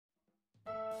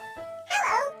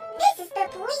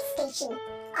police station.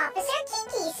 Officer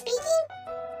Kiki speaking.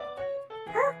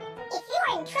 Huh? If you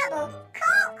are in trouble,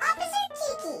 call Officer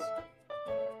Kiki.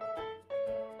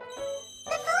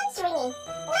 The phone's ringing.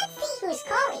 Let's see who's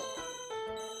calling.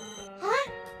 Huh?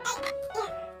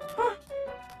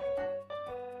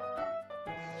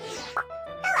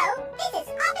 Hello, this is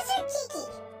Officer Kiki.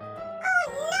 Oh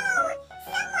no!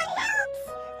 Someone help!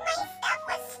 My stuff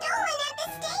was stolen at the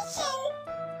station.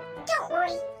 Don't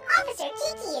worry, Officer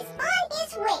Kiki is on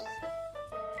his way.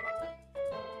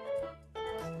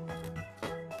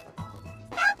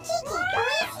 Help Kiki,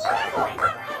 police uniform.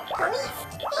 Police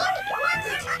and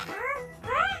walkie-talkie.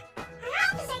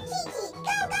 Officer Kiki,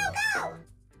 go, go, go!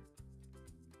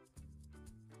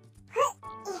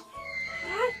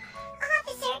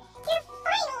 Officer, you're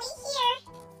finally here.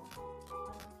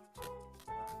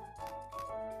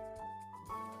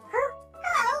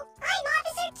 Hello, I'm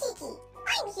Officer Kiki.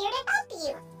 I'm here to help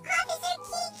you. Officer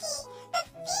Kiki, the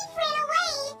thief ran away.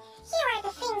 Here are the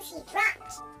things he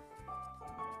dropped.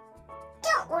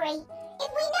 Don't worry. If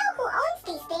we know who owns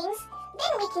these things,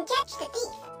 then we can catch the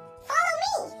thief. Follow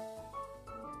me.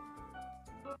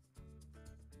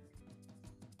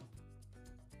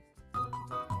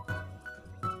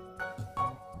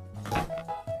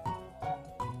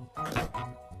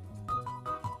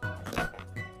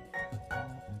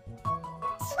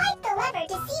 Swipe the lever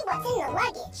to see what's in the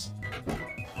luggage.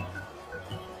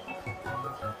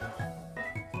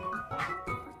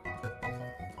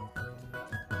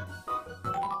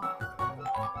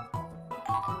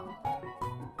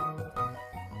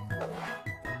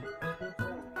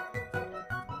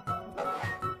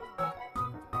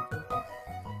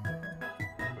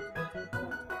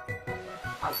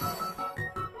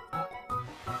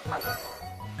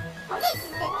 This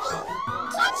is the thief.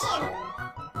 Catch him!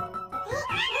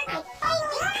 I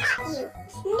finally caught you.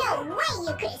 No way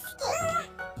you could escape.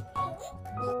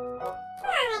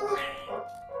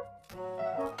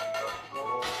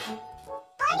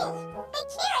 Buddy, the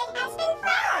carrot has been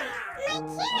found. My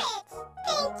carrot.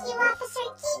 Thank you, Officer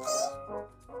Kiki.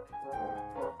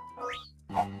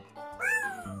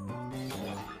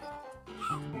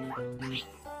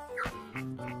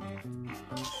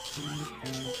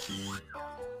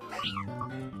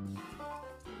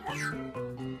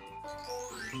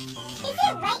 Is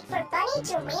it right for Bunny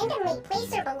to randomly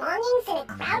place her belongings in a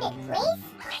crowded place?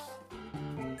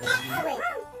 Excellent!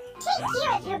 Take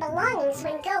care of your belongings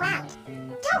when go out.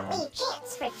 Don't leave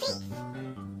chance for thief.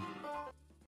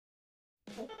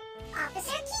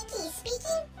 Officer Kiki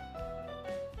speaking.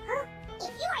 Huh?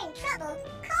 If you are in trouble,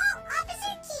 call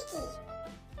Officer Kiki.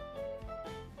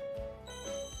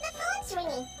 The phone's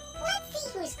ringing. Let's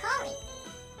see who's calling.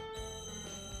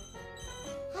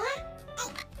 Huh?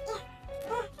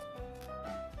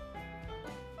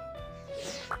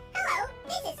 Hello,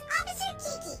 this is Officer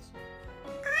Kiki.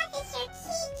 Officer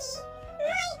Kiki,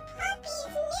 my puppy's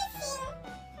missing.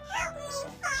 Help me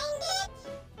find it.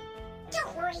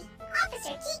 Don't worry,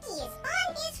 Officer Kiki is on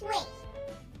his way.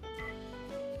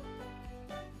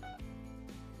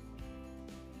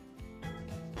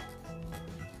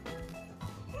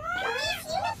 Police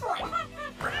uniform.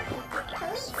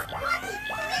 Police, walkie,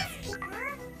 police people.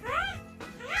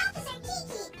 Officer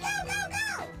Kiki, go, go, go!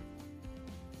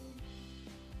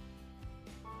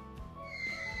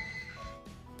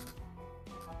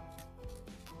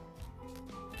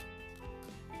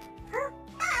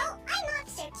 Hello, I'm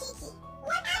Officer Kiki.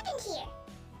 What happened here?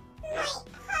 My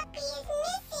puppy is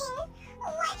missing.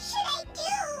 What should I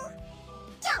do?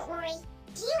 Don't worry.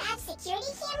 Do you have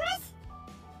security cameras?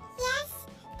 Yes,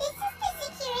 this is the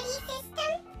security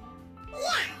system.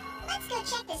 Yeah, let's go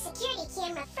check the security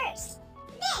camera first.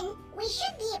 Then, we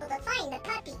should be able to find the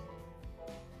puppy.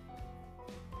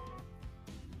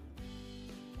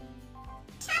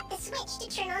 Tap the switch to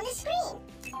turn on the screen.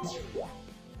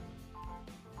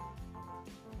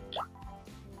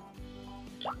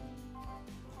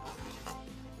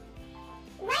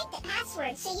 Write the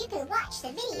password so you can watch the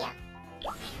video.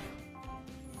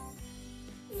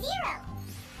 0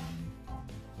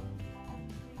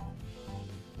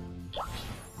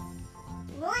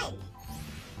 1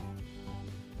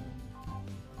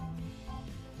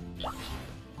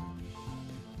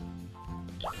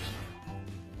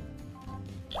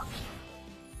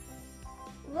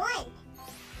 1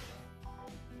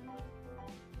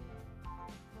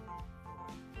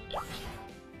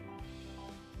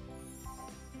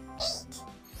 8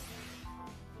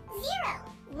 0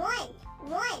 1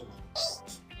 1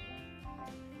 8.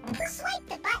 Swipe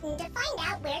the button to find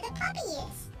out where the puppy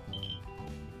is.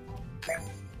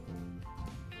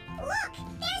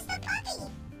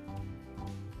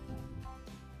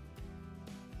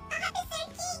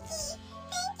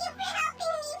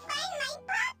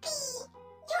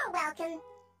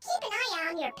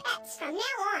 your pets from now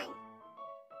on.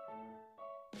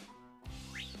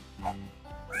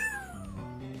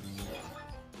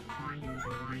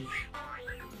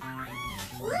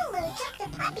 Lulu took the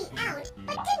puppy out,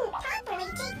 but didn't properly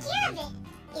take care of it.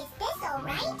 Is this all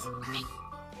right?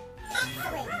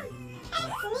 Excellent.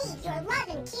 Pets need your love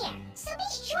and care, so be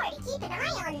sure to keep an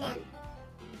eye on them.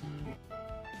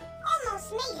 Almost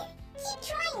made it. Keep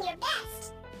trying your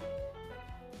best.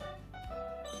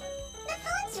 The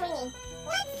phone's ringing.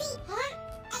 Let's see. Huh?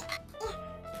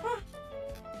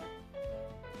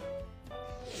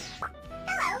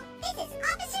 Hello, this is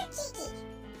Officer Kiki.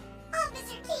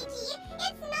 Officer Kiki,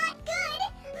 it's not good.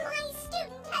 My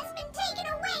student has been taken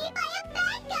away by a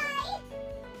bad guy.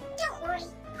 Don't worry,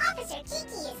 Officer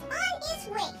Kiki is on his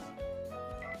way.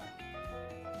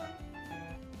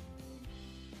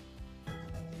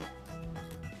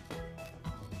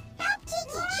 Help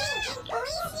Kiki change in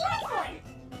police uniform.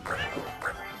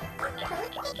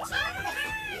 Both big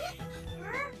toddlers.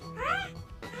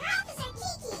 Officer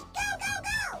Kiki, go, go,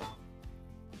 go!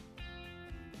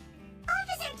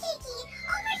 Officer Kiki,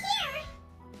 over here!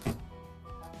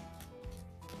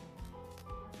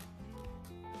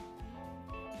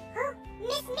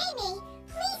 Miss Mimi,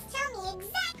 please tell me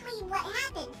exactly what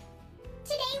happened.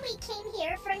 Today we came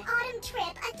here for an autumn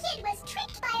trip. A kid was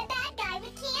tricked by a bad guy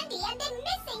with candy and then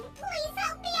missing. Please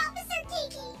help me, Officer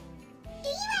Kiki. Do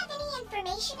you have any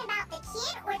information about the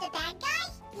kid or the bad guy?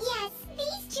 Yes,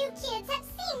 these two kids have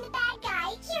seen the bad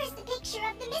guy. Here's the picture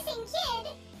of the missing kid.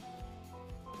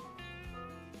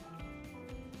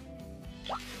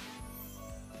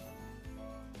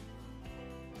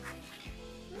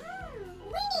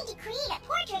 We need to create a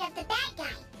portrait of the bad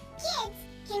guy. Kids,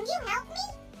 can you help me?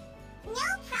 No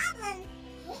problem.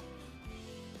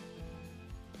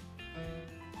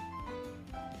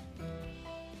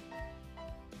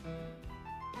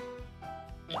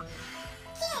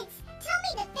 Kids, tell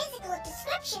me the physical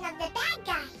description of the bad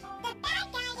guy. The bad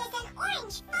guy is an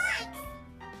orange fox.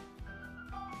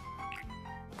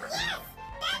 Yes,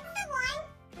 that's the one.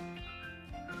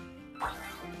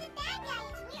 The bad guy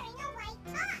is wearing a white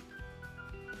top.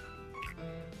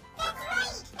 That's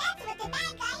right, that's what the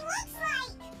bad guy looks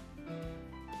like.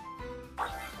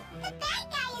 The bad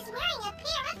guy is wearing a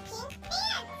pair of pink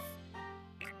pants.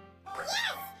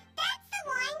 Yes, that's the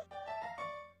one.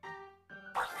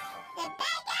 The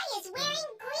bad guy is wearing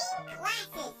green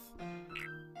glasses.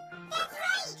 That's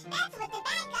right, that's what the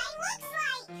bad guy looks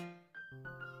like.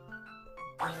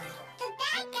 The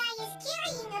bad guy is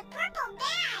carrying a purple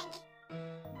bag.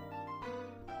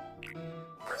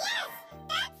 Yes,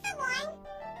 that's the one.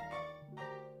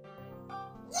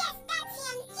 Yes, that's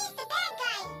him. He's the bad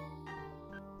guy.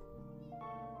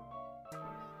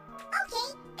 Okay,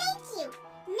 thank you.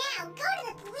 Now go to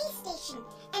the police station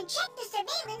and check the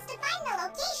surveillance to find the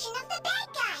location of the bad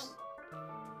guy.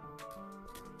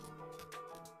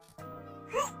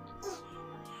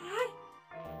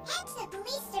 Head to the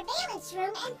police surveillance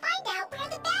room and find out where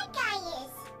the bad guy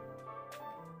is.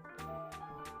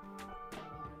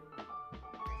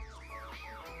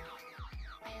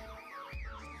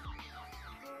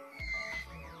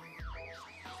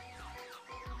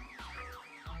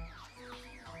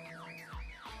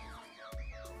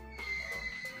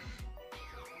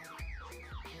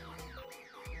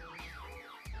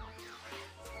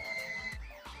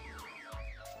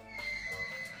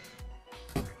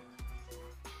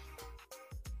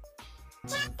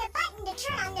 Tap the button to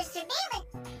turn on the surveillance.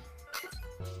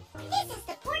 This is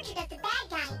the portrait of the bad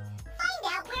guy. Find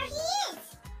out where he is.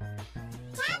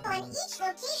 Tap on each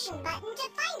location button to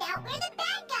find out where the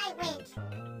bad guy went.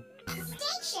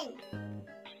 Station.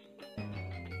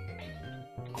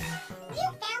 You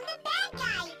found the bad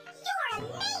guy. You're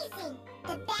amazing.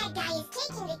 The bad guy is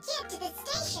taking the kid to the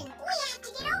station. We have to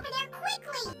get over there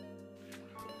quickly.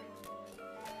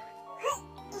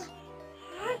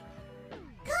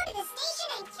 Go to the station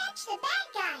and catch the bad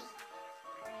guy.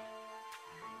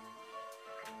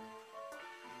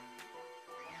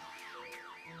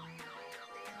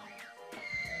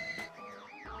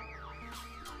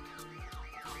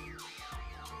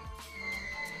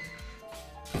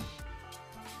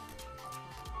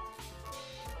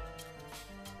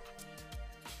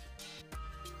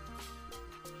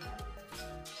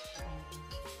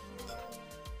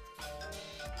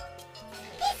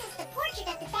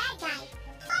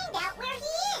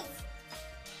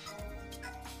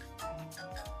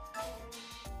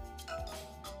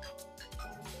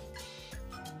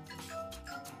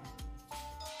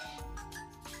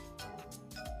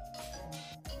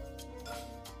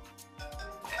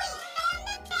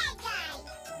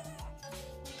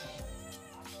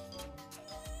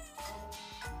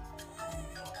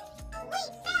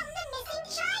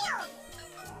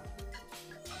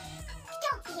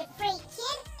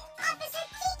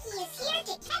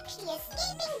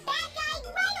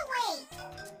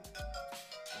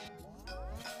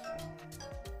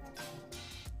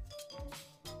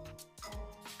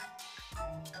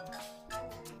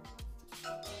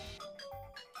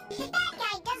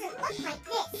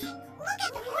 Look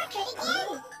at the portrait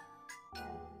again!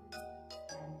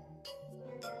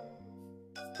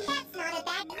 That's not a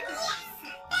bad... Yes!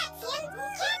 That's him!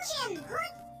 Catch him!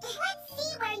 Let's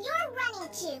see where you're running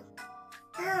to!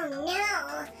 Oh no!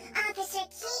 Officer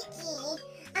Kiki!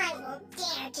 I won't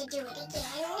dare to do it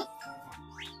again!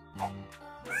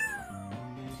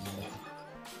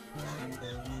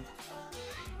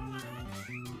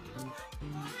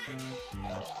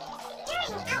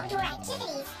 During outdoor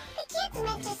activities, the kids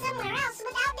went to somewhere else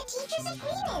without the teacher's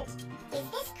agreement. Is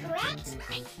this correct?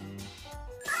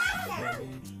 Awesome!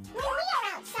 When we are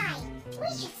outside, we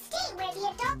should stay where the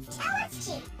adults tell us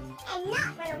to, and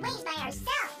not run away by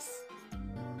ourselves.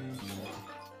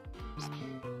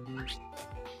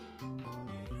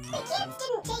 The kids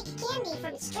didn't take candy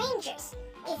from strangers.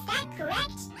 Is that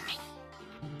correct?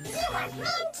 You are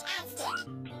fantastic!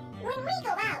 When we go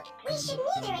out, we should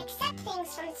neither accept things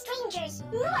from strangers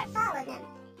nor follow them.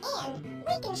 And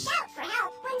we can shout for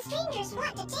help when strangers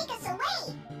want to take us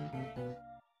away.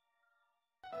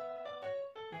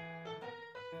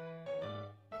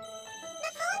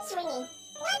 The phone's ringing.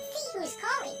 Let's see who's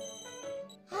calling.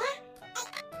 Huh?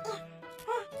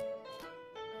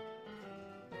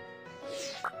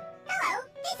 Hello,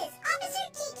 this is Officer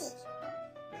Kiki.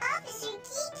 Officer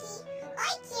Kiki, I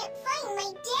can't find my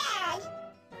dad.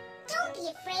 Don't be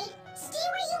afraid. Stay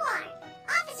where you are.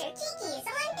 Officer Kiki is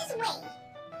on his way.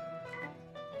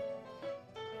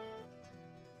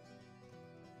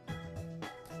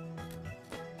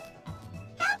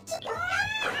 Help to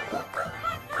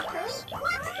police!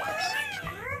 What? Police?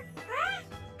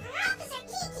 Officer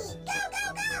Kiki, go, go,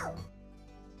 go!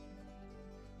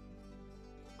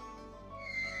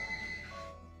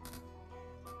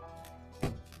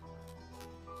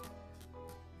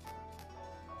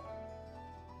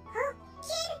 Huh?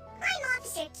 Kid, I'm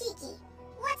Officer Kiki.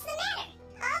 What's the matter?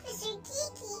 Officer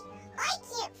Kiki, I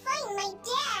can't find my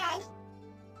dad.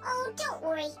 Oh, don't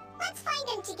worry. Let's find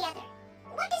him together.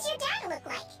 What does your dad look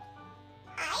like?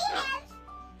 I have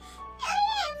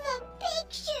a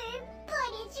picture,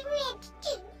 but it's ripped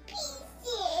to pieces.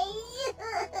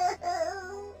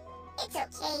 It's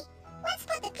okay. Let's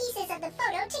put the pieces of the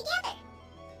photo together.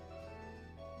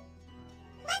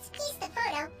 Let's piece the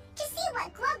photo to see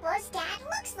what Globlo's dad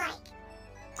looks like.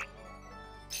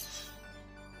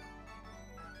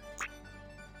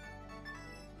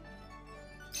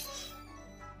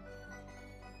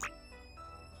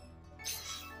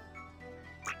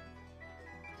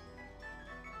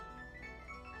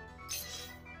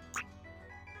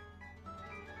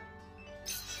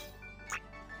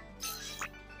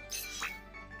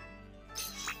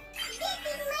 This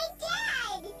is my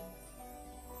dad!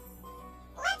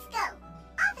 Let's go!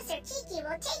 Officer Kiki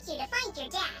will take you to find your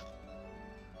dad.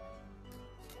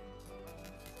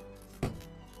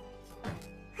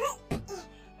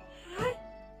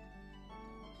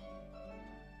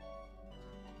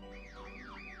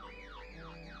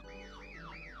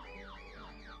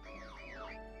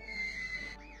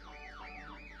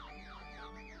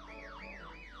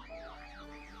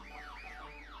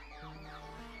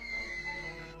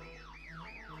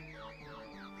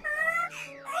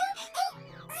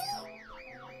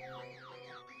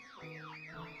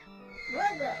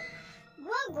 Globlo!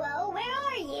 Globlo, where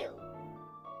are you?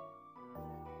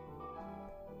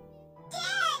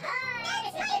 Dad!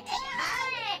 That's my picture!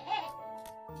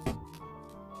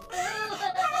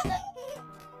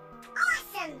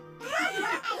 Awesome!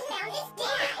 Globlo has found his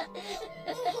dad!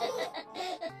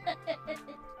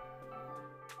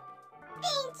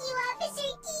 Thank you,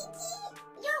 Officer Kiki!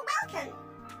 You're welcome!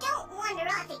 Don't wander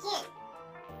off again!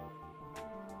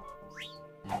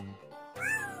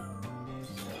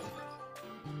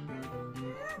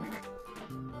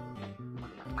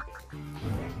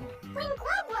 When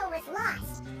Globlo was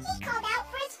lost, he called out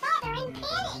for his father in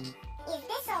panic. Is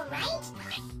this all right?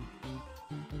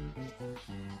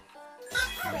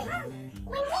 Excellent.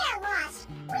 When we are lost,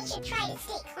 we should try to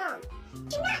stay calm.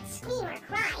 Do not scream or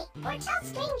cry, or tell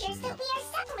strangers that we are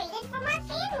separated from our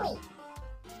family.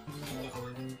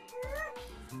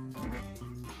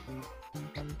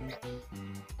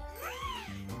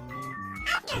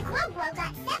 After Globlo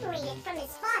got separated from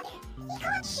his father, he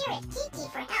called Sheriff Kiki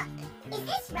for help. Is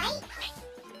this right?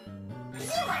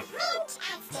 You are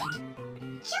fantastic!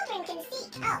 Children can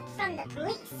seek help from the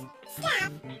police,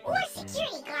 staff, or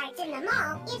security guards in the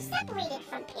mall if separated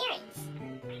from parents.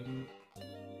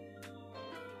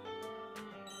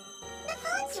 The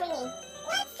phone's ringing.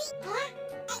 Let's see. Huh?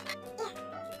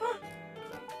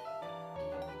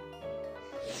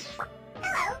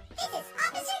 Hello, this is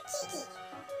Officer Kiki.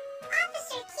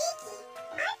 Officer Kiki,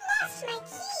 I've lost my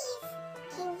keys.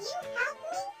 Can you help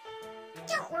me?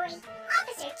 Don't worry,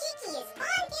 Officer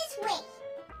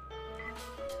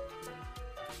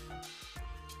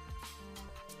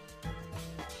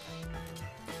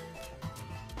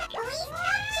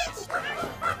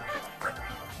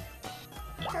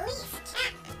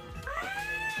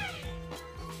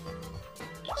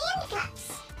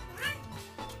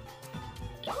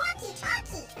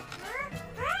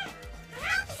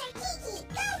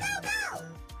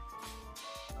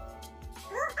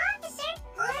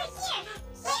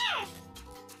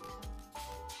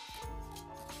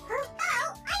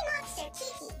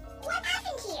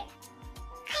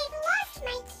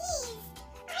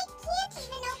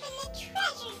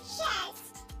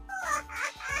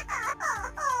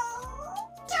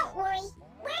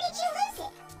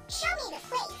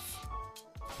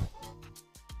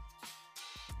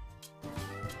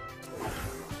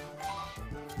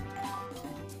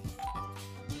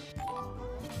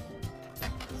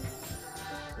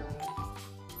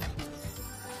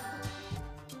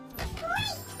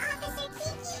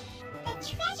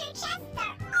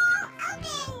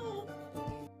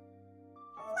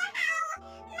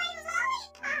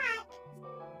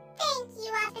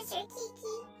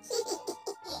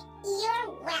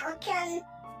welcome.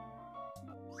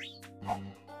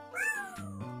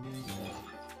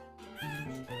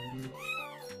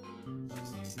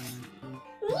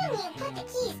 Mew Mew put the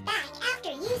keys back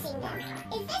after using them.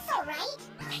 Is this alright?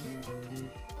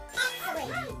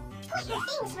 Excellent. Put your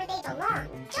things where they belong.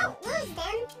 Don't lose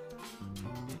them.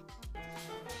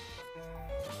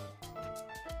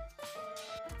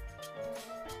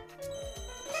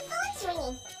 The phone's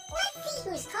ringing. Let's see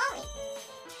who's calling.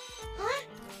 Huh?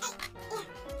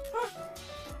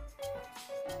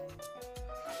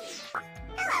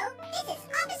 Hello, this is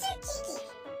Officer Kiki.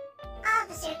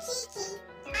 Officer Kiki,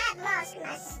 I've lost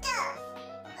my stuff.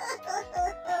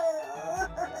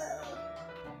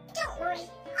 Don't worry,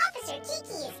 Officer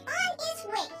Kiki is on his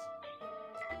way.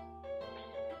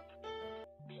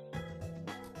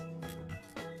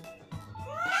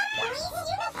 Police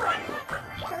uniform.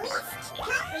 Police,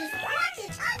 not police,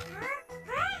 walkie-talkie.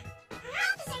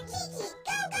 Officer Kiki,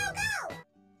 go, go, go!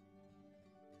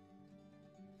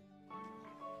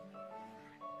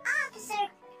 Officer,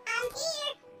 I'm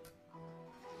here.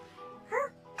 Huh?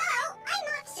 Hello, I'm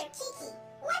Officer Kiki.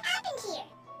 What happened here?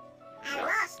 I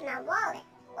lost my wallet.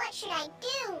 What should I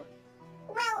do?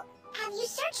 Well, have you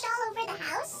searched all over the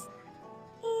house?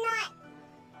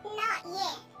 Not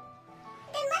yet.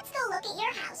 Then let's go look at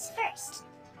your house first.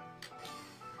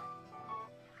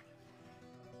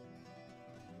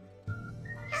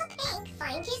 Help Hank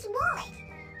find his wallet.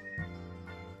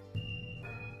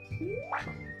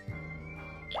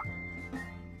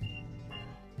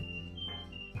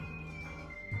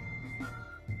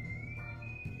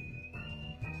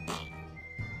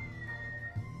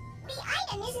 The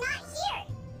item is not here.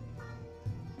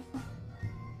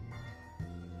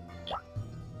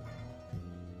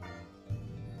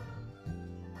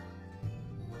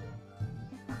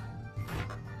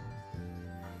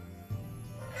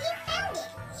 You found it!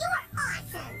 You're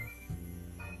awesome!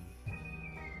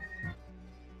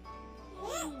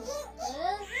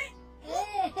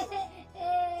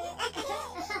 Thank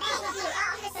you,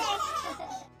 officer!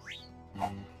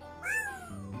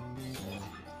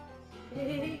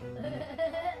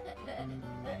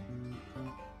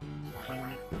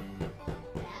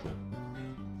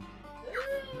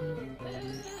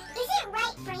 Is it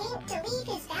right for him to leave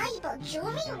his valuable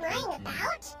jewelry lying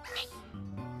about?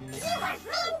 You are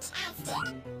fantastic!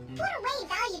 Put away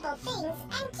valuable things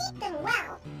and keep them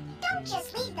well. Don't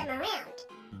just leave them around.